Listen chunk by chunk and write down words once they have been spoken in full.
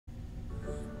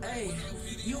Hey,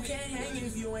 you can't hang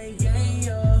if you ain't gang,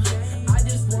 yeah. I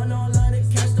just want all of the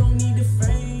cash, don't need the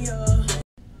fame, yeah.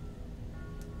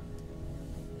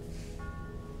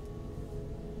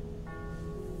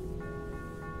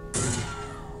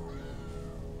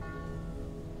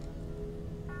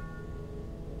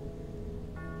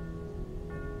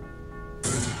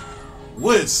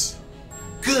 What's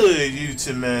good,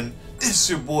 YouTube, man? It's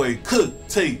your boy Cook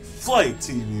Take Flight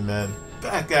TV, man.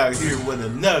 Back out here with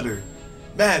another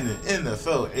Madden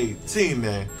NFL 18,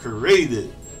 man.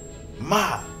 Created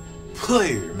my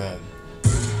player, man.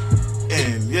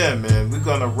 And yeah, man, we're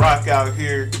gonna rock out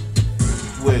here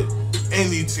with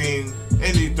any team,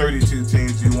 any 32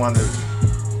 teams you want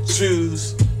to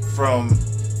choose from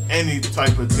any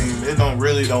type of team. It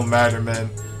really don't matter, man.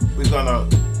 We're gonna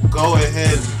go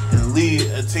ahead and lead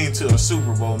a team to a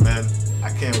Super Bowl, man. I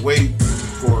can't wait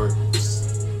for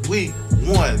week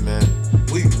 1, man.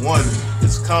 Week 1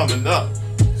 is coming up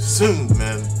soon,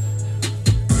 man.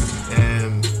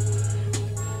 And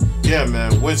yeah,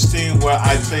 man, which team will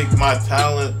I take my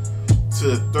talent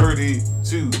to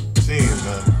 32 teams,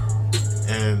 man?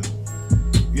 And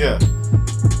yeah,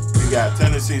 we got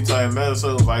Tennessee Titans,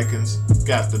 Minnesota Vikings,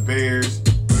 got the Bears.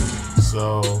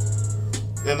 So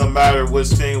it don't matter which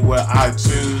team will I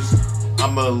choose,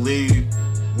 I'm gonna lead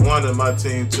one of my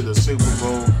team to the Super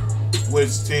Bowl.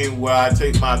 Which team will I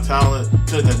take my talent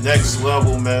to the next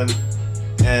level, man?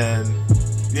 And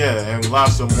yeah, and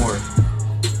lots of more.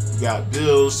 We got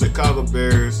Bills, Chicago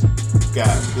Bears,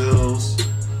 got Bills.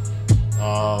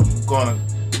 Gonna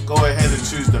go ahead and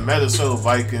choose the Minnesota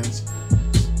Vikings.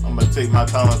 I'm gonna take my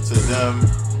talent to them.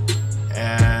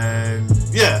 And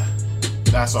yeah,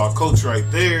 that's our coach right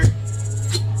there.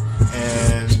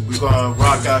 And we're gonna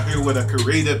rock out here with a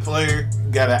creative player.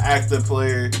 Got an active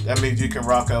player. That means you can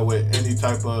rock out with any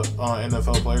type of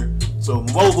NFL player. So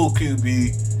mobile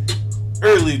QB,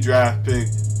 early draft pick,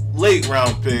 late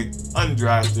round pick,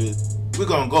 undrafted. We're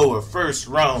gonna go with first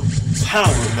round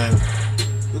talent, man.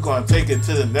 We're gonna take it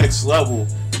to the next level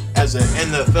as an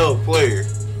NFL player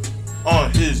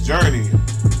on his journey.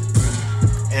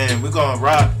 And we're gonna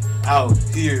rock out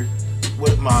here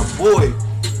with my boy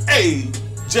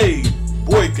AJ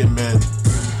Boykin, man.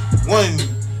 1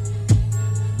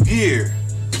 year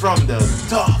from the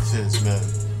Dolphins, man.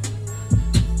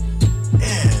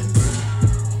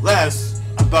 And last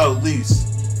about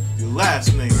least, your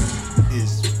last name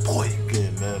is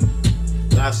Boykin, man.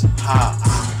 That's how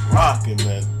I'm rocking,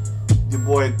 man. Your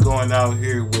boy going out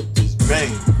here with this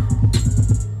bang.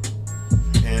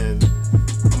 And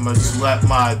I'm gonna select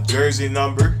my jersey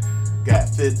number. Got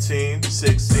 15,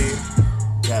 16,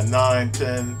 got 9,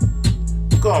 10.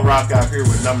 Gonna rock out here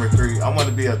with number 3. I want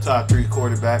to be a top 3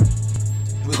 quarterback.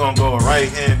 We're gonna go with right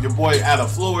hand. Your boy out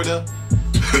of Florida,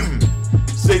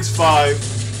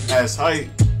 6'5" as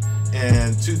height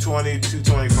and 220,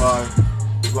 225.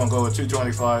 We're gonna go with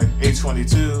 225,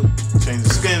 822. Change the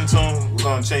skin tone. We're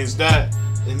gonna change that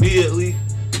immediately.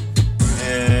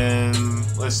 And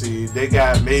let's see, they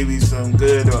got maybe some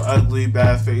good or ugly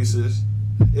bad faces.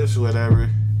 It's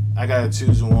whatever. I gotta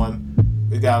choose one.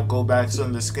 We gotta go back to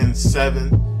the skin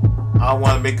 7. I don't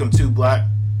want to make them too black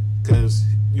because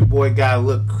your boy gotta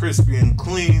look crispy and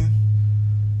clean.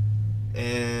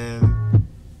 And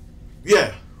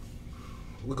yeah,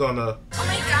 we're gonna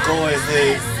go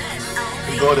ahead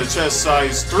and go to chest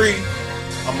size 3.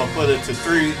 I'm gonna put it to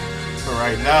 3 for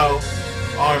right now.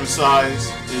 Arm size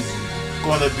is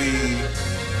gonna be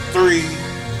 3.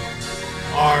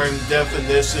 Arm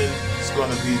definition is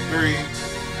gonna be 3.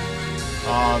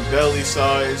 Belly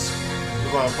size,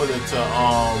 we're gonna put it to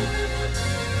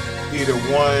either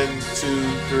 1,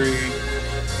 2, 3.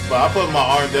 But I put my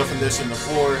arm definition to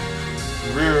 4.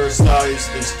 Rear size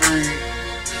is 3.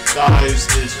 Thighs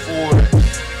is 4.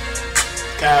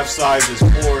 Calf size is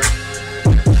 4.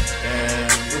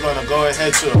 And we're gonna go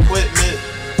ahead to equipment.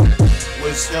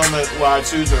 Which helmet will I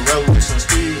choose? A Revolution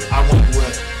Speed. I went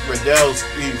with Riddell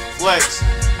Speed Flex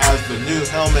as the new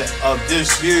helmet of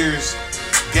this year's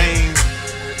game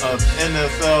of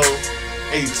NFL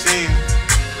 18,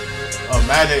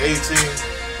 Madden 18,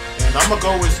 and I'm gonna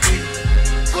go with Speed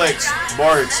Flex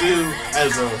Bar 2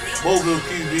 as a mobile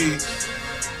QB.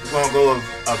 We're gonna go with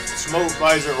a smoke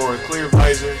visor or a clear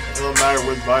visor. It don't matter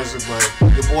which visor, but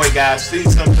your boy guys see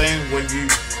something when you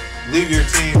leave your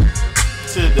team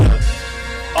to the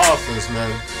offense,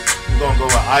 man. We're gonna go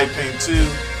with eye paint 2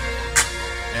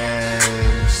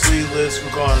 and sleeveless.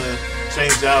 We're gonna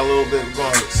change that a little bit. We're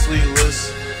going with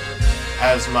sleeveless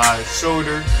as my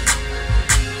shoulder,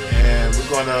 and we're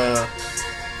gonna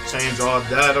change all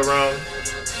that around.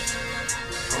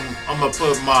 I'm gonna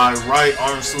put my right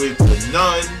arm sleeve to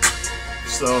none,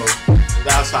 So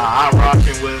that's how I'm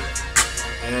rocking with.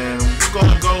 And we're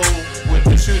gonna go with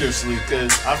the shooter sleeve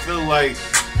because I feel like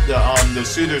the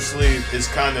shooter sleeve is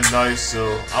kind of nice.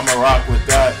 So I'm gonna rock with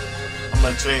that. I'm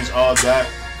gonna change all that,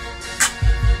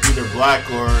 either black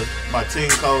or my team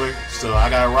color. So I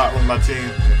gotta rock with my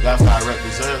team. That's how I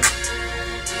represent.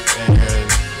 And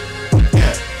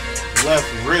yeah, left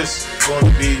wrist going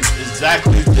to be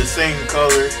exactly the same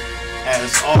color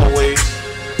as always.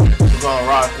 We're gonna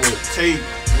rock with tape,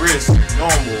 wrist,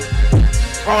 normal,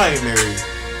 primary.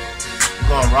 We're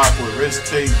gonna rock with wrist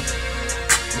tape,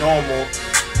 normal,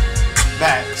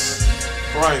 max,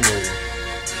 primary.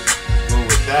 Go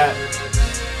with that.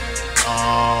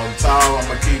 Towel, I'm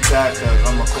gonna keep that because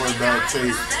I'm a quarterback.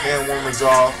 Tape, hand warmers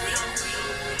off.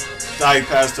 Thigh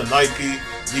pads to Nike,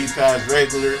 knee pads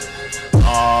regular.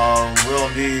 We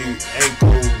don't need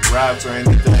ankle wraps or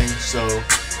anything, so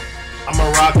I'm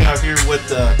gonna rock out here with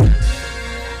the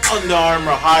Under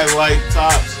Armour highlight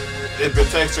tops. It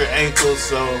protects your ankles,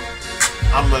 so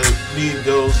I'm gonna need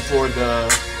those for the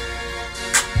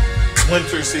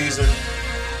winter season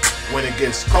when it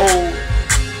gets cold.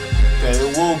 Okay,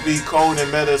 it will be cold in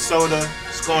Minnesota.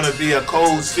 It's going to be a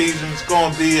cold season. It's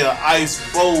going to be an ice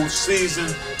bowl season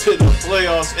to the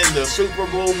playoffs in the Super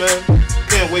Bowl, man.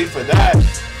 Can't wait for that.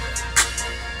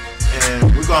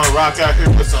 And we're going to rock out here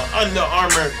with some Under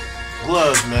Armour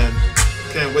gloves, man.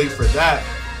 Can't wait for that.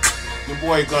 Your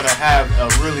boy going to have a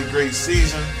really great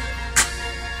season.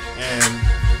 And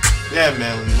yeah,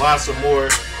 man, lots of more.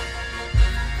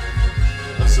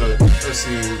 Let's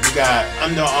see. We got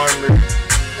Under Armour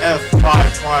F5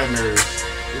 primaries.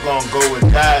 We're gonna go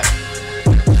with that.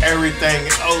 Everything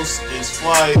else is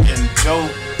fly and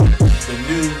dope. The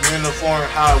new uniform,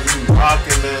 how we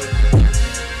rocking, man.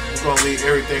 We're gonna leave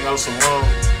everything else alone.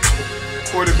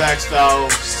 Quarterback style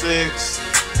 6.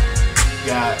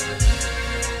 Got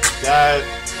that.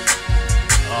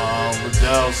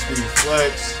 Riddell Speed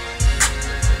Flex.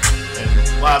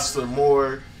 And lots of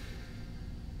more.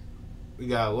 We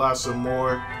got lots of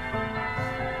more.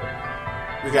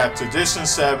 We got Tradition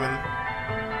 7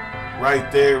 right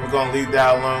there. We're going to leave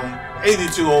that alone.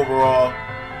 82 overall,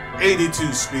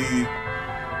 82 speed,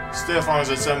 stiff arms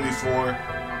at 74,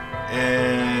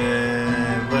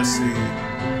 and let's see,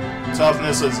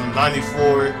 toughness is a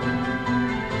 94.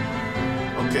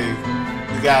 Okay,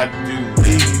 we got to do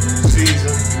league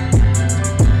season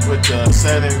with the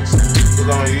settings. We're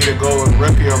going to either go with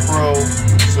rookie or pro,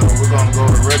 so we're going to go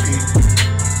with rookie.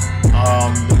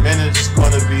 The minutes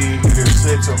gonna be either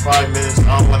 6 or 5 minutes.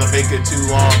 I don't wanna make it too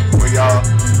long for y'all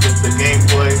with the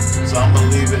gameplay, so I'm gonna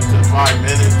leave it to 5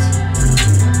 minutes.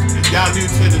 If y'all new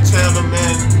to the channel,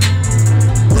 man,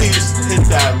 please hit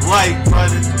that like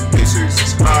button. Make sure you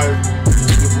subscribe.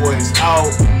 Your boy is out.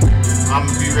 I'm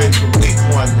gonna be ready for week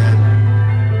 1, man.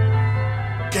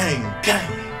 Gang,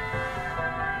 gang.